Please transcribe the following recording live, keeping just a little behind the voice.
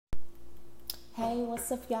Hey,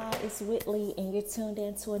 what's up, y'all? It's Whitley, and you're tuned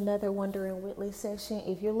in to another Wondering Whitley session.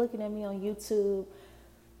 If you're looking at me on YouTube,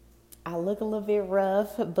 I look a little bit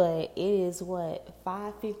rough, but it is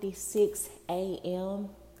 5:56 a.m.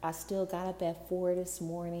 I still got up at 4 this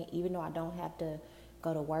morning, even though I don't have to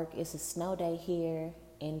go to work. It's a snow day here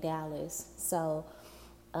in Dallas, so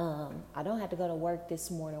I don't have to go to work this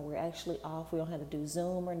morning. We're actually off. We don't have to do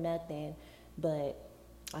Zoom or nothing, but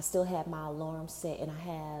I still have my alarm set and I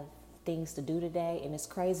have things to do today. And it's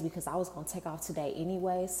crazy because I was going to take off today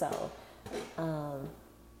anyway, so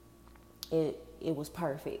it was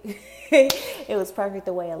perfect. It was perfect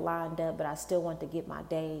the way it lined up, but I still want to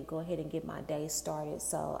go ahead and get my day started.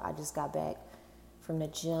 So I just got back from the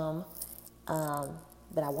gym.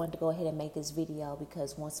 But I wanted to go ahead and make this video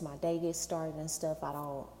because once my day gets started and stuff, I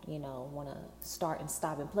don't, want to start and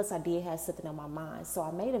stop. And plus I did have something on my mind. So I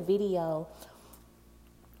made a video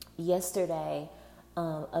yesterday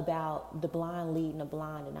about the blind leading the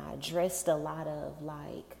blind. And I addressed a lot of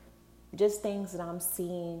just things that I'm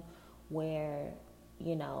seeing where,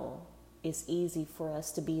 it's easy for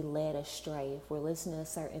us to be led astray if we're listening to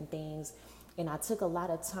certain things. And I took a lot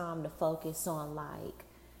of time to focus on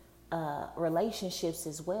relationships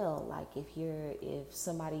as well. Like if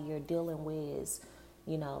somebody you're dealing with is,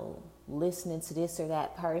 listening to this or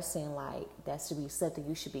that person, that should be something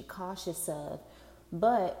you should be cautious of.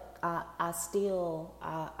 But I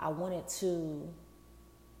wanted to,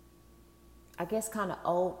 I guess, kind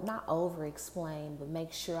of not over explain, but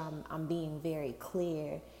make sure I'm being very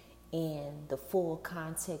clear in the full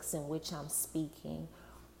context in which I'm speaking.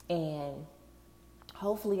 And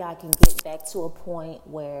hopefully I can get back to a point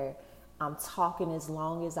where I'm talking as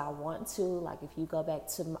long as I want to. Like if you go back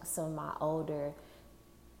to some of my older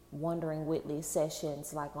Wondering Whitley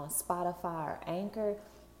sessions, like on Spotify or Anchor,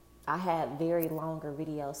 I had very longer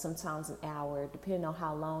videos, sometimes an hour, depending on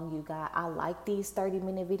how long you got. I like these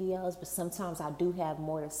 30-minute videos, but sometimes I do have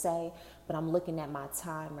more to say, but I'm looking at my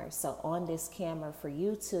timer. So on this camera for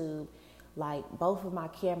YouTube, both of my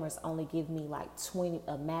cameras only give me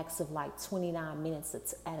a max of 29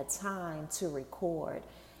 minutes at a time to record.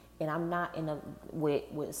 And I'm not with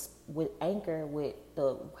Anchor, with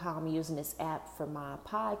how I'm using this app for my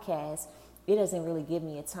podcast, it doesn't really give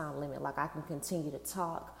me a time limit. I can continue to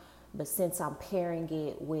talk, but since I'm pairing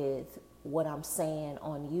it with what I'm saying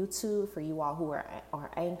on YouTube for you all who are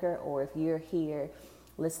Anchor, or if you're here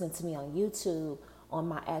listening to me on YouTube, on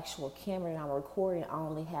my actual camera that I'm recording, I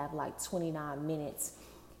only have 29 minutes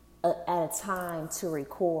at a time to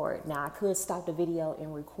record. Now I could stop the video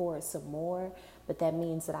and record some more, but that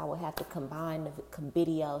means that I would have to combine the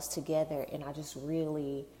videos together, and I just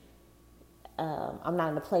really, I'm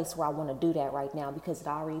not in a place where I want to do that right now because it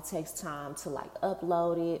already takes time to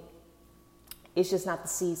upload it. It's just not the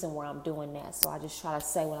season where I'm doing that. So I just try to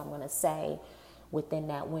say what I'm going to say within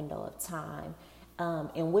that window of time.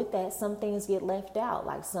 And with that, some things get left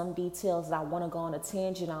out, some details that I want to go on a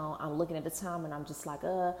tangent on. I'm looking at the time and I'm just I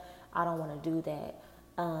don't want to do that.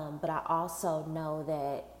 But I also know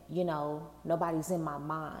that, nobody's in my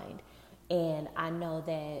mind. And I know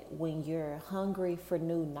that when you're hungry for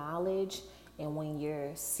new knowledge and when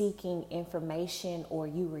you're seeking information, or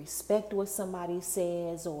you respect what somebody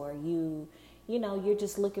says, or you're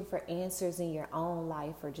just looking for answers in your own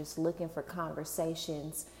life, or just looking for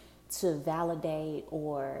conversations to validate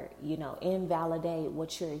or, invalidate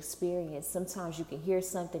what you're experiencing. Sometimes you can hear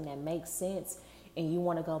something that makes sense and you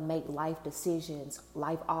want to go make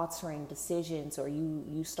life-altering decisions, or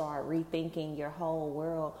you start rethinking your whole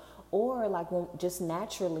world. Or just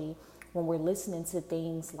naturally, when we're listening to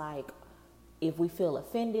things, if we feel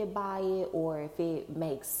offended by it, or if it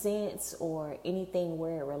makes sense, or anything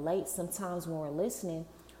where it relates, sometimes when we're listening,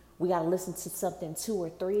 we got to listen to something 2 or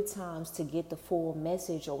 3 times to get the full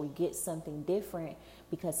message, or we get something different,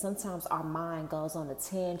 because sometimes our mind goes on a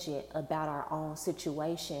tangent about our own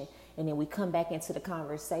situation, and then we come back into the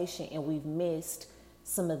conversation and we've missed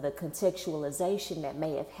some of the contextualization that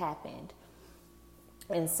may have happened.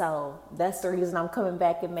 And so that's the reason I'm coming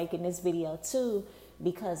back and making this video too,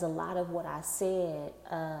 because a lot of what I said,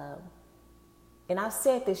 and I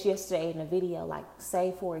said this yesterday in a video,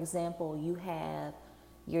 say, for example,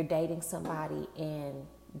 you're dating somebody and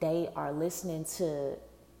they are listening to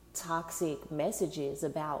toxic messages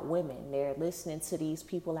about women. They're listening to these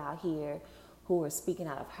people out here who are speaking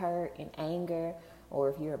out of hurt and anger. Or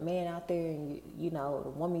if you're a man out there and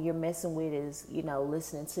the woman you're messing with is,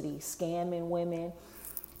 listening to these scamming women,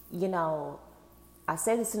 I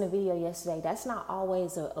said this in a video yesterday, that's not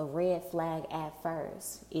always a red flag at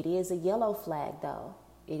first. It is a yellow flag though.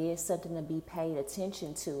 It is something to be paid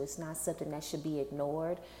attention to. It's not something that should be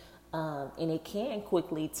ignored. And it can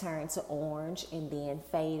quickly turn to orange and then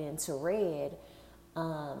fade into red.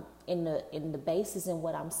 In the basis in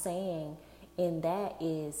what I'm saying, and that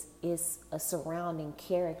is a surrounding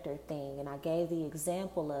character thing. And I gave the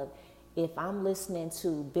example of, if I'm listening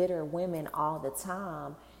to bitter women all the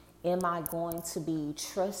time, am I going to be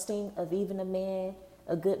trusting of even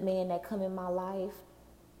a good man that come in my life?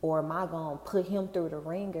 Or am I going to put him through the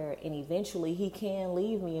ringer, and eventually he can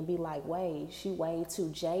leave me and be like, wait, she way too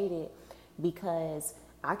jaded? Because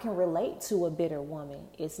I can relate to a bitter woman.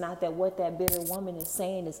 It's not that what that bitter woman is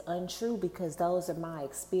saying is untrue, because those are my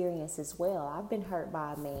experience as well. I've been hurt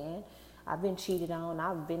by a man. I've been cheated on.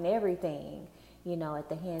 I've been everything, at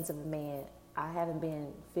the hands of a man. I haven't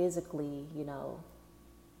been physically,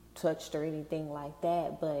 touched or anything like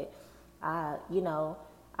that. But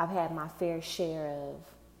I've had my fair share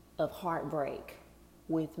of heartbreak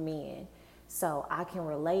with men. So I can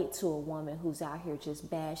relate to a woman who's out here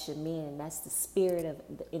just bashing men, and that's the spirit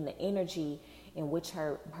in the energy in which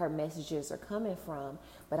her messages are coming from.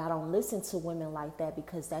 But I don't listen to women like that,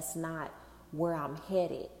 because that's not where I'm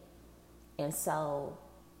headed. And so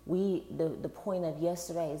the point of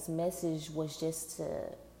yesterday's message was just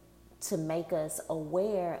to make us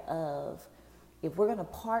aware of, if we're going to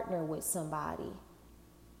partner with somebody,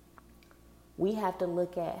 we have to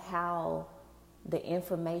look at how the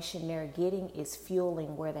information they're getting is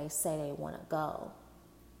fueling where they say they want to go.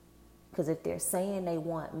 Because if they're saying they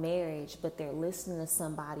want marriage, but they're listening to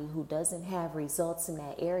somebody who doesn't have results in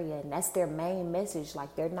that area, and that's their main message,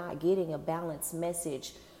 like they're not getting a balanced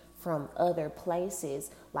message from other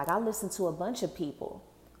places. Like, I listen to a bunch of people,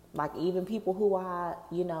 like even people who I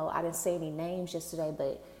didn't say any names yesterday,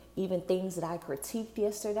 but even things that I critiqued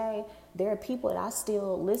yesterday, there are people that I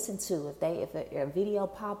still listen to. If a video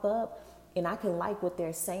pop up and I can like what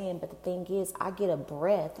they're saying, but the thing is, I get a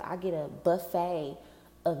buffet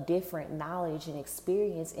of different knowledge and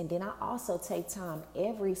experience. And then I also take time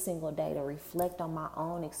every single day to reflect on my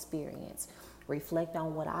own experience, reflect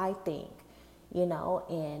on what I think,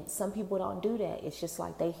 and some people don't do that. It's just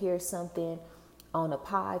like they hear something on a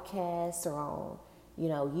podcast or on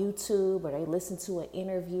YouTube, or they listen to an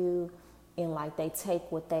interview, and like they take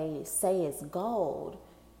what they say as gold,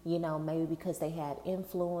 maybe because they have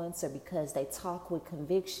influence or because they talk with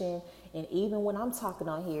conviction. And even when I'm talking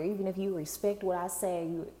on here, even if you respect what I say,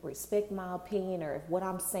 you respect my opinion, or if what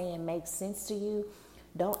I'm saying makes sense to you,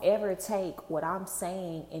 don't ever take what I'm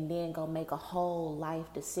saying and then go make a whole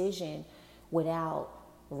life decision without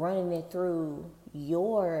running it through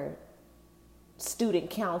your student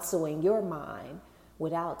council in your mind,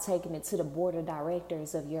 without taking it to the board of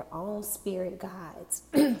directors of your own spirit guides.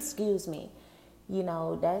 Excuse me.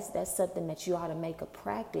 That's something that you ought to make a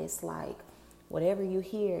practice. Like, whatever you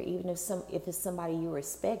hear, even if it's somebody you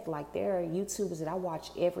respect, like there are YouTubers that I watch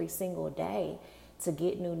every single day to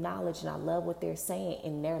get new knowledge, and I love what they're saying,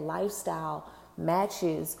 and their lifestyle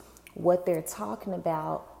matches what they're talking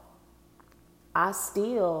about. I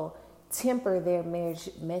still temper their marriage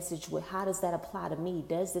message with, how does that apply to me?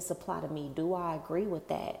 Does this apply to me? Do I agree with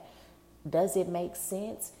that? Does it make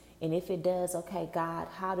sense? And if it does, okay, God,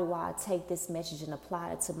 how do I take this message and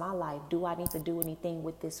apply it to my life? Do I need to do anything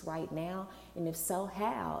with this right now? And if so,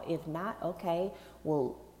 how? If not, okay,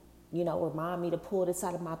 well, remind me to pull this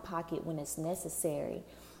out of my pocket when it's necessary.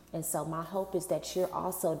 And so my hope is that you're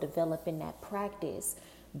also developing that practice.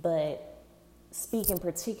 But speaking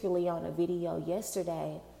particularly on a video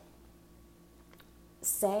yesterday,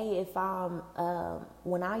 say if I'm,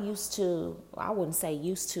 when I wouldn't say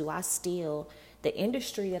used to, I still, the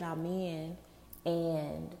industry that I'm in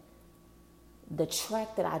and the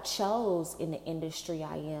track that I chose in the industry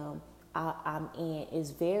I'm in is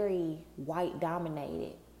very white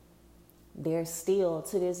dominated. There's still,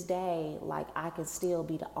 to this day, like I can still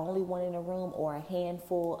be the only one in the room or a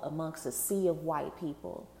handful amongst a sea of white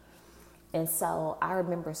people. And so I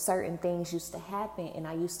remember certain things used to happen, and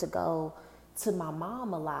I used to go to my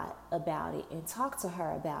mom a lot about it and talk to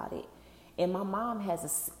her about it. And my mom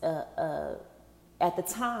has at the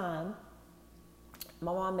time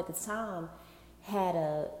had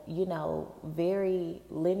a, very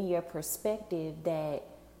linear perspective that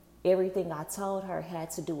everything I told her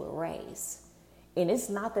had to do with race. And it's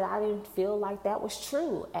not that I didn't feel like that was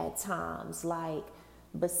true at times,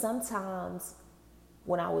 but sometimes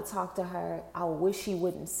when I would talk to her, I would wish she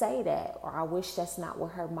wouldn't say that, or I wish that's not where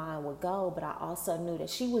her mind would go. But I also knew that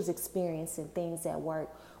she was experiencing things at work,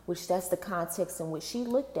 which that's the context in which she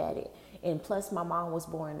looked at it. And plus, my mom was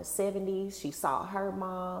born in the 70s. She saw her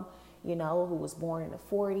mom, who was born in the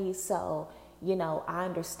 40s. So, I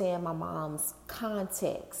understand my mom's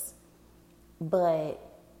context. But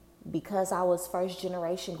because I was first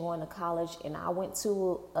generation going to college, and I went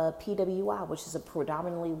to a PWI, which is a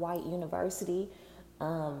predominantly white university.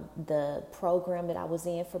 The program that I was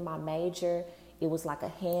in for my major, it was like a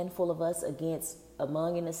handful of us against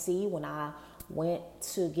among in the sea. When I went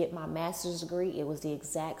to get my master's degree, it was the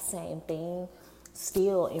exact same thing.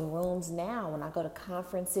 Still in rooms now, when I go to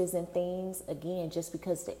conferences and things, again, just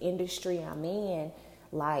because the industry I'm in,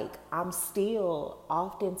 like I'm still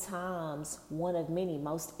oftentimes one of many.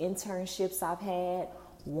 Most internships I've had,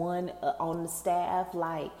 one on the staff,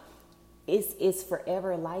 like it's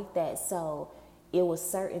forever like that. So it was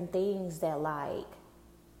certain things that like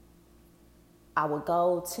I would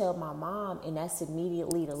go tell my mom, and that's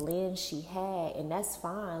immediately the lens she had, and that's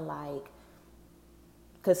fine. Like,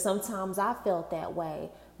 because sometimes I felt that way,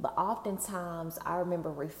 but oftentimes I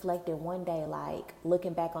remember reflecting one day, like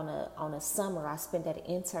looking back on a summer I spent at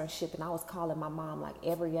an internship, and I was calling my mom like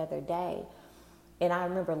every other day. And I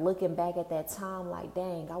remember looking back at that time like,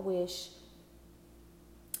 dang, I wish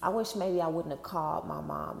maybe I wouldn't have called my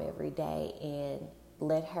mom every day and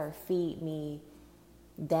let her feed me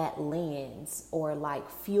that lens, or like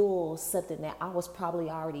fuel something that I was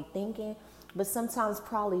probably already thinking, but sometimes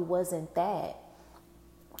probably wasn't that.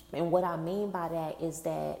 And what I mean by that is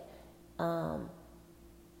that, and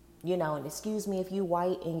excuse me if you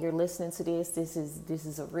white and you're listening to this, this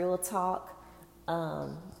is a real talk,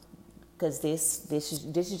 because this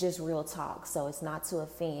is just real talk, so it's not to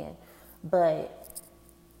offend, but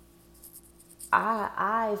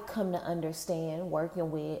I've come to understand, working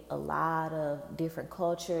with a lot of different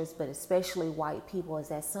cultures, but especially white people, is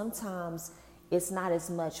that sometimes it's not as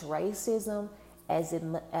much racism as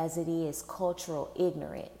it is cultural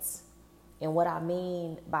ignorance. And what I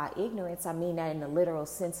mean by ignorance, I mean that in the literal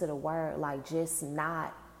sense of the word, like just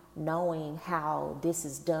not knowing how this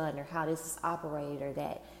is done or how this is operated, or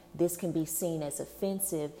that this can be seen as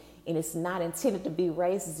offensive. And it's not intended to be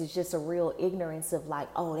racist. It's just a real ignorance of like,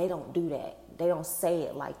 oh, they don't do that. They don't say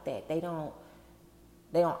it like that. They don't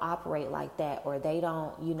operate like that, or they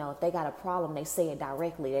don't, if they got a problem, they say it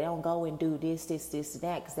directly. They don't go and do this, and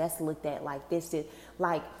that, because that's looked at like this,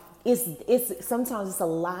 like it's sometimes it's a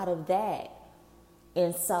lot of that.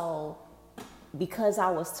 And so because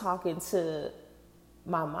I was talking to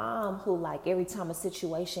my mom, who like every time a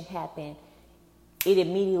situation happened, it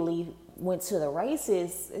immediately went to the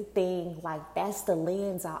racist thing. Like that's the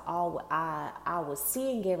lens I was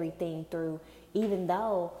seeing everything through, even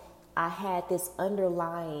though I had this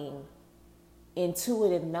underlying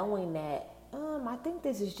intuitive knowing that I think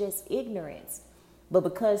this is just ignorance. But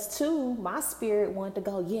because too, my spirit wanted to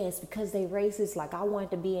go, yes, because they racist, like I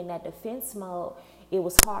wanted to be in that defense mode, it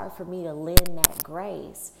was hard for me to lend that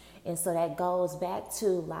grace. And so that goes back to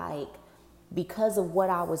like, because of what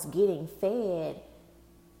I was getting fed,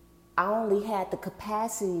 I only had the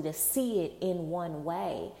capacity to see it in one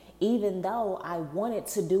way. Even though I wanted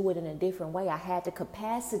to do it in a different way, I had the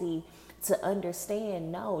capacity to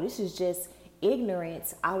understand, no, this is just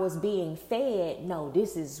ignorance. I was being fed, no,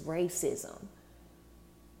 this is racism.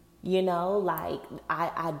 Like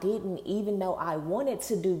I didn't, even though I wanted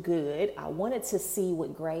to do good, I wanted to see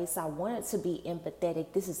with grace, I wanted to be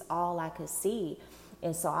empathetic, this is all I could see.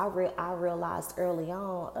 And so I realized early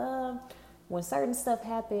on, when certain stuff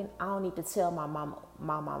happened, I don't need to tell my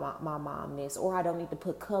mom this, or I don't need to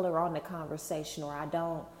put color on the conversation, or I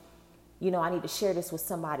don't, I need to share this with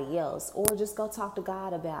somebody else, or just go talk to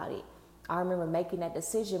God about it. I remember making that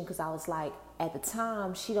decision because I was like, at the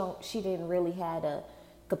time, she didn't really have a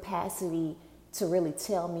capacity to really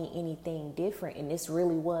tell me anything different. And this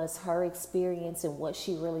really was her experience and what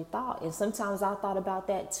she really thought. And sometimes I thought about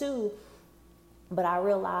that too, but I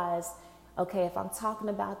realized, okay, if I'm talking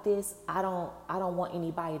about this, I don't want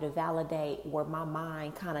anybody to validate where my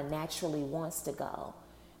mind kind of naturally wants to go,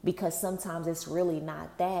 because sometimes it's really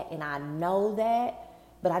not that. And I know that,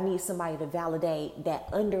 but I need somebody to validate that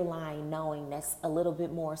underlying knowing that's a little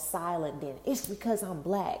bit more silent than it's because I'm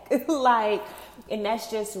black. Like, and that's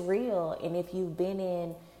just real. And if you've been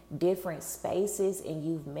in different spaces and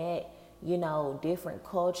you've met, different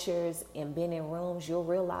cultures and been in rooms, you'll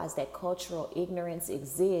realize that cultural ignorance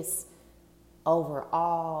exists over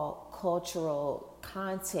all cultural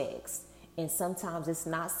contexts. And sometimes it's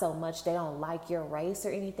not so much they don't like your race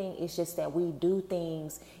or anything. It's just that we do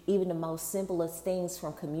things, even the most simplest things,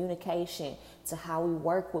 from communication to how we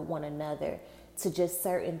work with one another, to just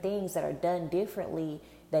certain things that are done differently,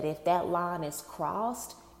 that if that line is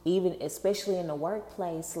crossed, even especially in the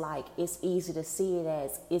workplace, like it's easy to see it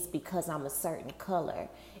as it's because I'm a certain color.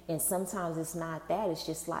 And sometimes it's not that. It's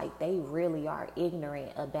just like they really are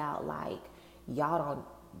ignorant about like, y'all don't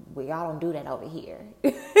y'all don't do that over here.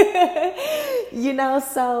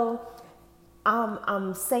 So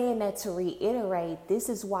I'm saying that to reiterate, this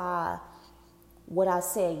is why what I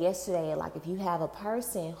said yesterday, like if you have a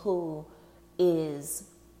person who is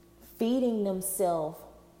feeding themselves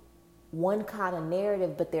one kind of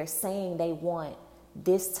narrative, but they're saying they want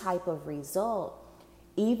this type of result,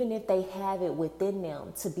 even if they have it within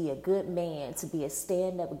them to be a good man, to be a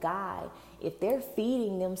stand-up guy, if they're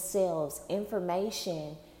feeding themselves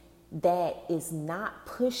information that is not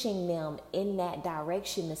pushing them in that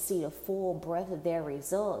direction to see the full breadth of their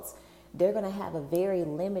results, they're going to have a very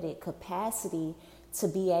limited capacity to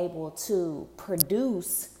be able to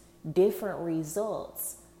produce different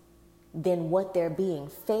results than what they're being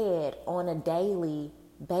fed on a daily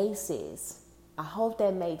basis. I hope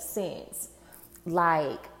that makes sense.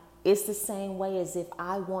 Like, it's the same way as if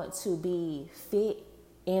I want to be fit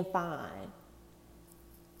and fine.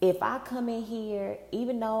 If I come in here,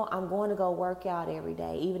 even though I'm going to go work out every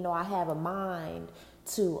day, even though I have a mind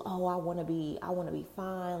to, I want to be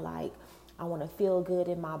fine, like I want to feel good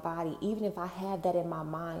in my body, even if I have that in my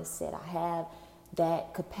mindset, I have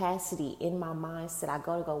that capacity in my mindset, I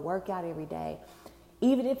go work out every day.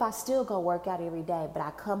 Even if I still go work out every day, but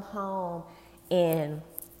I come home and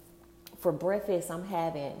for breakfast, I'm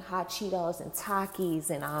having hot Cheetos and Takis,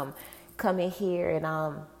 and I'm coming here and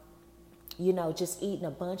I'm, just eating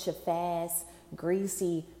a bunch of fast,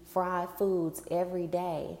 greasy, fried foods every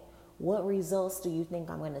day. What results do you think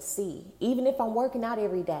I'm going to see? Even if I'm working out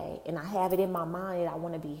every day and I have it in my mind that I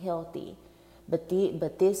want to be healthy, but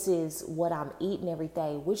this is what I'm eating every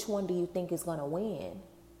day, which one do you think is going to win?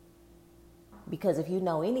 Because if you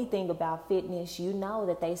know anything about fitness, you know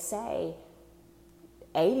that they say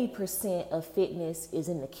 80% of fitness is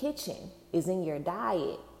in the kitchen, is in your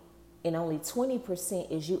diet, and only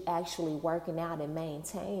 20% is you actually working out and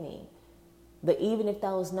maintaining. But even if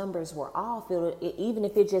those numbers were off, even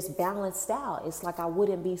if it just balanced out, it's like I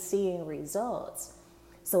wouldn't be seeing results.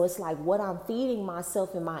 So it's like what I'm feeding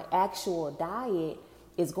myself in my actual diet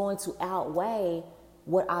is going to outweigh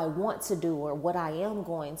what I want to do or what I am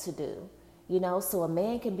going to do. So a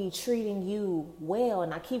man can be treating you well.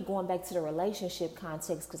 And I keep going back to the relationship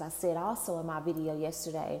context because I said also in my video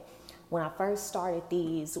yesterday, when I first started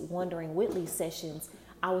these Wondering Whitley sessions,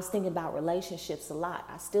 I was thinking about relationships a lot.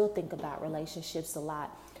 I still think about relationships a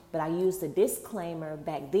lot, but I used a disclaimer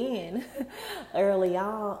back then, early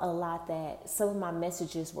on, a lot that some of my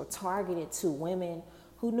messages were targeted to women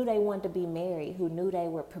who knew they wanted to be married, who knew they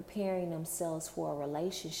were preparing themselves for a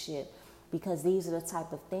relationship, because these are the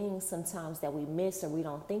type of things sometimes that we miss or we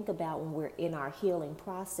don't think about when we're in our healing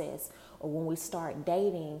process or when we start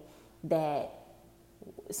dating, that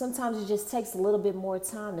sometimes it just takes a little bit more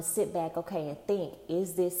time to sit back, and think,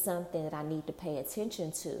 is this something that I need to pay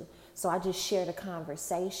attention to? So I just share the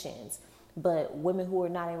conversations. But women who are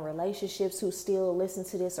not in relationships, who still listen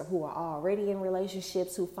to this, or who are already in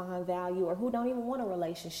relationships, who find value, or who don't even want a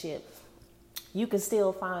relationship, you can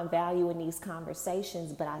still find value in these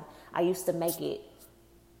conversations. But I used to make it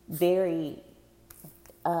very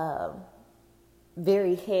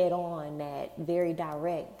very head on, that very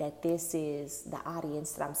direct, that this is the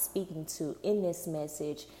audience that I'm speaking to in this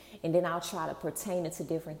message. And then I'll try to pertain it to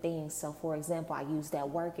different things. So for example, I use that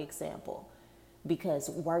work example because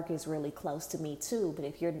work is really close to me too. But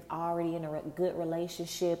if you're already in a good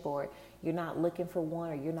relationship, or you're not looking for one,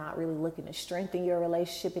 or you're not really looking to strengthen your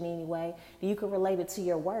relationship in any way, then you can relate it to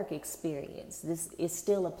your work experience. It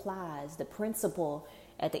still applies. The principle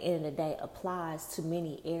at the end of the day applies to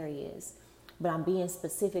many areas. But I'm being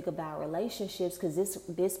specific about relationships because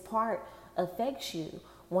this part affects you.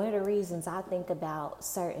 One of the reasons I think about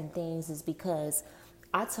certain things is because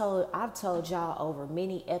I've told y'all over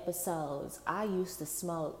many episodes, I used to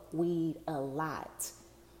smoke weed a lot.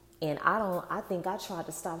 And I think I tried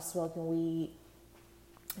to stop smoking weed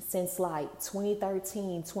since like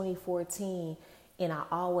 2013, 2014. And I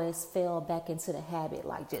always fell back into the habit,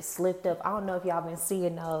 like just slipped up. I don't know if y'all been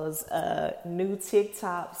seeing those new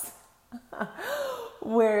TikToks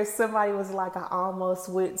where somebody was like, I almost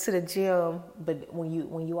went to the gym, but when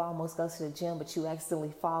you almost go to the gym, but you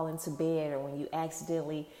accidentally fall into bed, or when you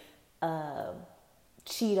accidentally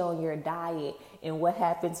cheat on your diet, and what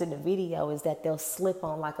happens in the video is that they'll slip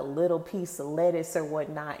on like a little piece of lettuce or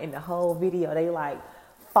whatnot. In the whole video, they like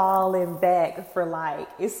falling back for like,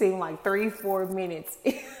 it seemed like 3-4 minutes.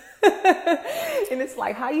 And it's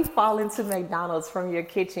like, how you fall into McDonald's from your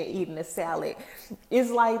kitchen eating a salad?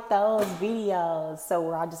 It's like those videos. So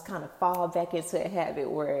where I just kind of fall back into a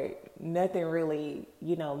habit where nothing really,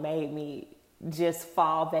 made me just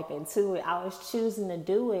fall back into it. I was choosing to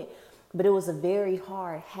do it But it was a very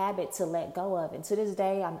hard habit to let go of. And to this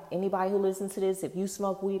day, anybody who listens to this, if you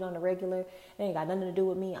smoke weed on the regular, it ain't got nothing to do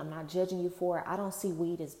with me. I'm not judging you for it. I don't see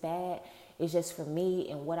weed as bad. It's just for me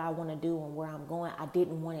and what I want to do and where I'm going. I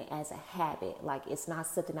didn't want it as a habit. Like, it's not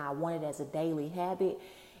something I wanted as a daily habit.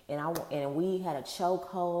 And weed had a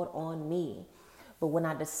chokehold on me. But when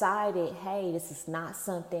I decided, hey, this is not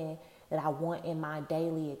something that I want in my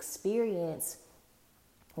daily experience,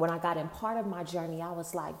 when I got in part of my journey, I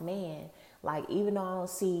was like, man, like, even though I don't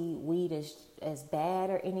see weed as bad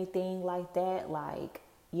or anything like that, like,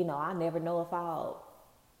 I never know if I'll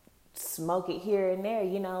smoke it here and there,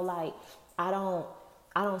 like, I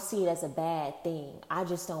don't see it as a bad thing. I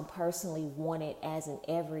just don't personally want it as an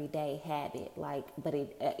everyday habit. Like, but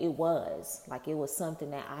it was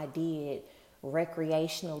something that I did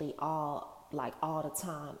recreationally all the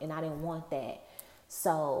time. And I didn't want that.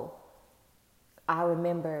 So I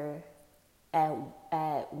remember at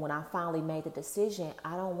when I finally made the decision,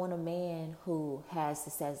 I don't want a man who has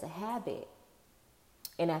this as a habit.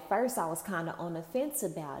 And at first I was kind of on the fence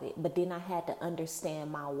about it, but then I had to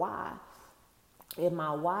understand my why. And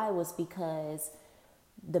my why was because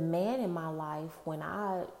the man in my life, when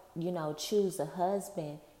I, choose a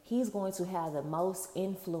husband, he's going to have the most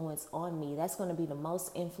influence on me. That's going to be the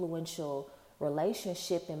most influential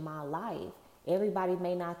relationship in my life. Everybody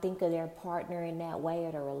may not think of their partner in that way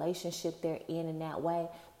or the relationship they're in that way,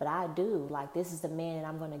 but I do. Like, this is the man that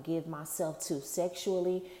I'm going to give myself to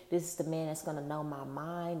sexually. This is the man that's going to know my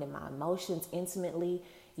mind and my emotions intimately.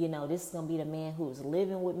 This is going to be the man who's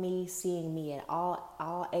living with me, seeing me at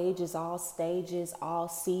all ages, all stages, all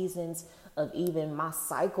seasons of even my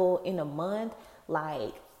cycle in a month.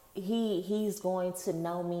 Like, he's going to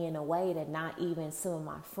know me in a way that not even some of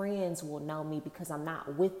my friends will know me, because I'm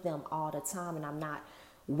not with them all the time and I'm not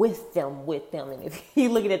with them. And if you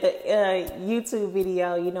looking at the YouTube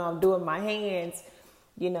video, I'm doing my hands,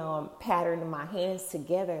 I'm patterning my hands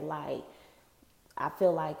together. Like, I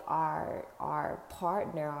feel like our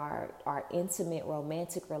partner, our intimate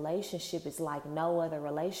romantic relationship is like no other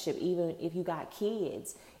relationship. Even if you got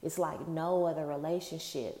kids, it's like no other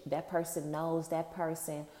relationship. That person knows that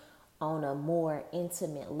person on a more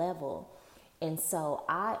intimate level. And so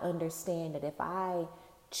I understand that if I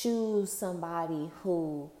choose somebody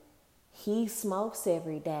who he smokes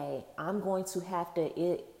every day, I'm going to have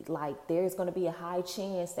to, there's going to be a high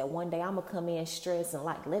chance that one day I'm going to come in stressed and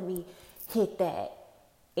like, let me hit that.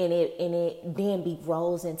 And it then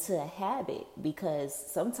rolls into a habit, because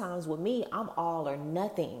sometimes with me, I'm all or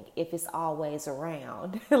nothing if it's always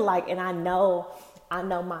around. And I know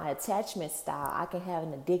my attachment style. I can have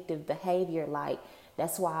an addictive behavior. Like,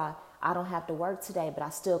 that's why I don't have to work today, but I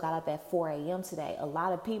still got up at 4 a.m. today. A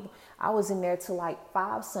lot of people, I was in there till like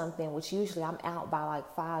 5 something, which usually I'm out by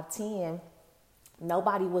like 5:10.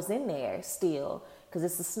 Nobody was in there still, because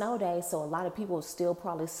it's a snow day. So a lot of people still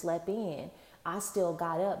probably slept in. I still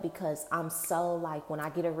got up because I'm so, like, when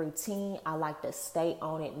I get a routine, I like to stay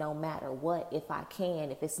on it no matter what, if I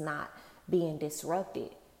can, if it's not being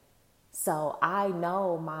disrupted. So I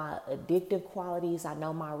know my addictive qualities. I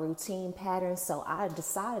know my routine patterns. So I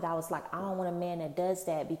decided, I was like, I don't want a man that does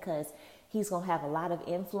that, because he's going to have a lot of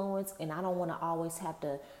influence. And I don't want to always have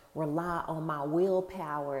to rely on my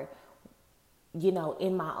willpower,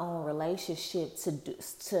 in my own relationship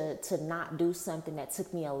to not do something that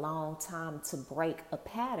took me a long time to break a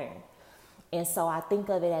pattern. And so I think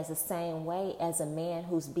of it as the same way as a man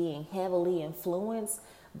who's being heavily influenced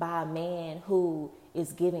by a man who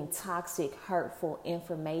is giving toxic, hurtful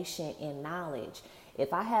information and knowledge.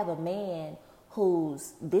 If I have a man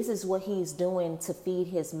this is what he's doing to feed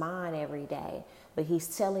his mind every day, but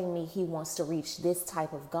he's telling me he wants to reach this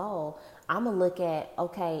type of goal, I'm going to look at,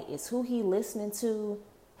 okay, is who he listening to,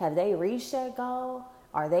 have they reached that goal?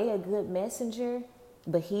 Are they a good messenger?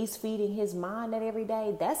 But he's feeding his mind that every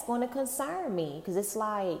day. That's going to concern me, because it's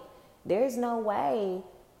like, there's no way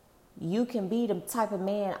you can be the type of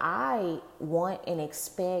man I want and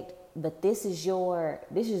expect, but this is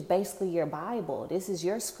basically your Bible. This is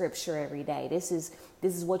your scripture every day. This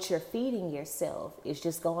is what you're feeding yourself. It's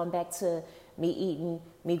just going back to me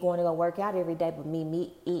going to go work out every day, but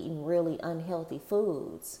me eating really unhealthy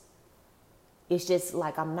foods. It's just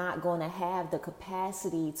like, I'm not going to have the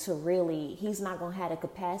capacity to he's not going to have the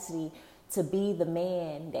capacity to be the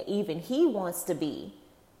man that even he wants to be,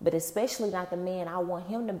 but especially not the man I want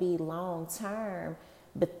him to be long term.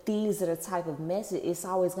 But these are the type of message. It's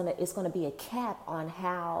going to be a cap on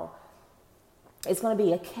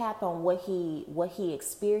what he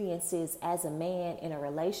experiences as a man in a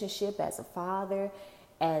relationship, as a father,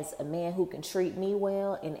 as a man who can treat me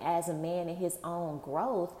well, and as a man in his own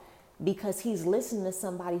growth. because he's listening to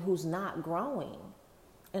somebody who's not growing.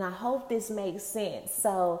 And I hope this makes sense.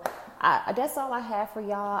 So that's all I have for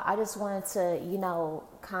y'all. I just wanted to,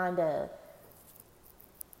 kind of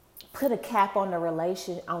put a cap on the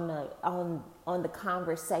on the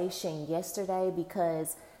conversation yesterday,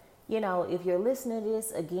 because if you're listening to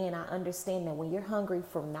this, again, I understand that when you're hungry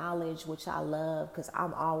for knowledge, which I love because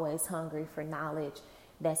I'm always hungry for knowledge,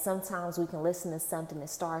 that sometimes we can listen to something and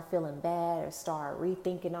start feeling bad, or start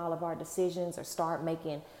rethinking all of our decisions, or start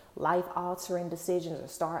making life altering decisions, or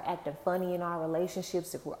start acting funny in our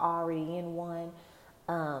relationships if we're already in one,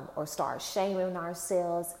 or start shaming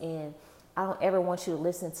ourselves. And I don't ever want you to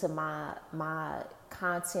listen to my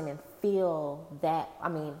content and feel that. I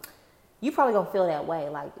mean, you probably gonna feel that way.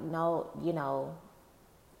 Like, no,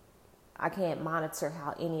 I can't monitor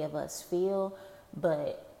how any of us feel,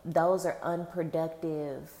 but those are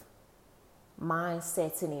unproductive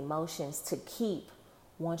mindsets and emotions to keep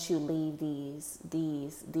once you leave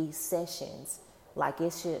these sessions. Like,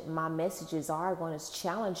 my messages are going to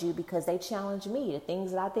challenge you because they challenge me. The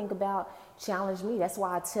things that I think about challenge me. That's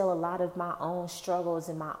why I tell a lot of my own struggles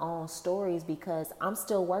and my own stories, because I'm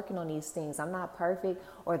still working on these things. I'm not perfect,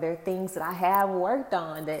 or there are things that I have worked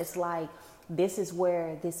on that it's like, this is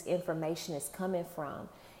where this information is coming from.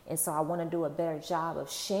 And so I want to do a better job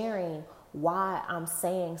of sharing why I'm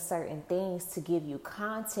saying certain things, to give you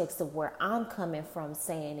context of where I'm coming from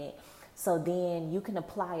saying it. So then you can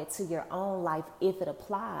apply it to your own life if it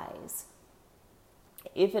applies.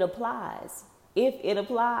 If it applies.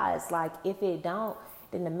 Like, if it don't,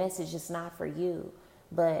 then the message is not for you.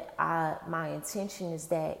 But my intention is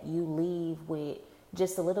that you leave with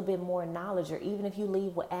just a little bit more knowledge, or even if you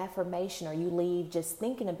leave with affirmation, or you leave just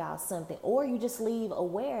thinking about something, or you just leave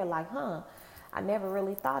aware, like, I never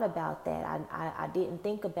really thought about that. I didn't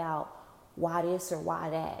think about why this or why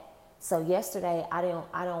that. So yesterday, I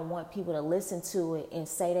don't want people to listen to it and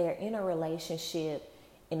say they're in a relationship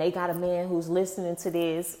and they got a man who's listening to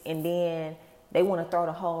this, and then they want to throw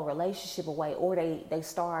the whole relationship away, or they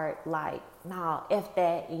start like, nah, F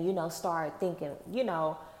that, and, start thinking,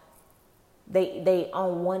 they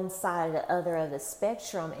on one side or the other of the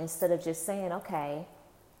spectrum, instead of just saying, okay,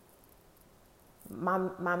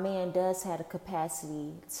 my man does have a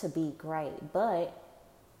capacity to be great, but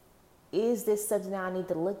is this something I need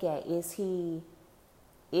to look at? Is he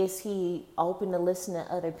open to listen to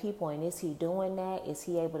other people, and is he doing that? Is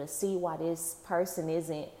he able to see why this person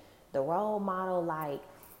isn't the role model? Like,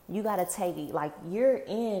 you got to take it, like, you're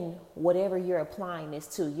in whatever you're applying this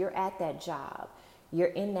to. You're at that job. You're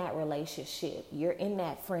in that relationship. You're in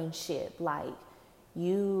that friendship. Like,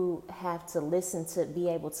 you have to be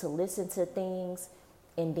able to listen to things,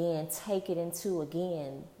 and then take it into,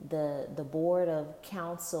 again, the board of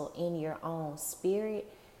counsel in your own spirit,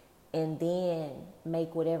 and then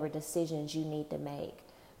make whatever decisions you need to make.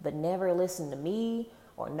 But never listen to me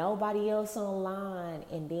or nobody else online,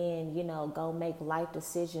 and then, go make life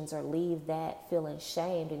decisions, or leave that feeling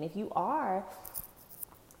shamed. And if you are,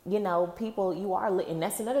 people, and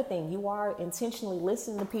that's another thing, you are intentionally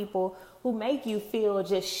listening to people who make you feel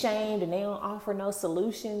just shamed, and they don't offer no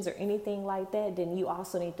solutions or anything like that, then you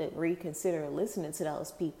also need to reconsider listening to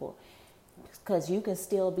those people, because you can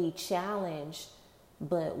still be challenged,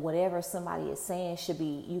 but whatever somebody is saying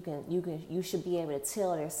you should be able to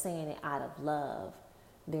tell they're saying it out of love.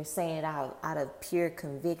 They're saying it out of pure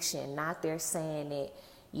conviction, not they're saying it,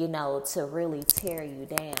 to really tear you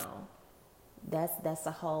down. That's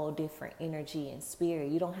a whole different energy and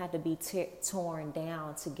spirit. You don't have to be torn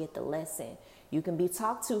down to get the lesson. You can be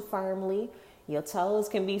talked to firmly. Your toes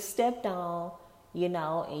can be stepped on,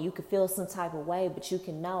 and you can feel some type of way, but you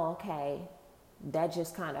can know, okay, that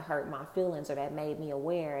just kind of hurt my feelings, or that made me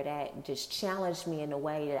aware, that just challenged me in a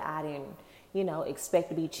way that I didn't, expect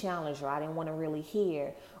to be challenged, or I didn't want to really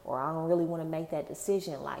hear, or I don't really want to make that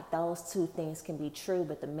decision. Like, those two things can be true,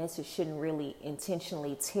 but the message shouldn't really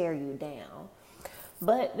intentionally tear you down.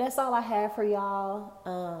 But that's all I have for y'all.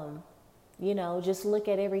 Just look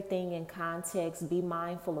at everything in context. Be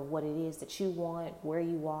mindful of what it is that you want, where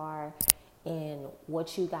you are, and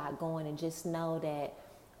what you got going. And just know that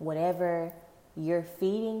whatever you're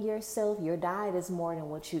feeding yourself, your diet is more than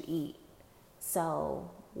what you eat.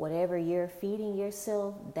 So whatever you're feeding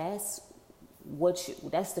yourself, that's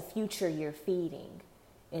the future you're feeding.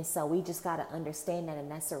 And so we just got to understand that, and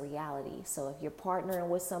that's a reality. So if you're partnering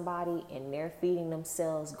with somebody and they're feeding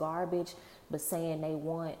themselves garbage, but saying they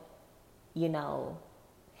want,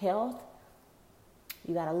 health,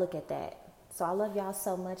 you got to look at that. So I love y'all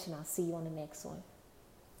so much, and I'll see you on the next one.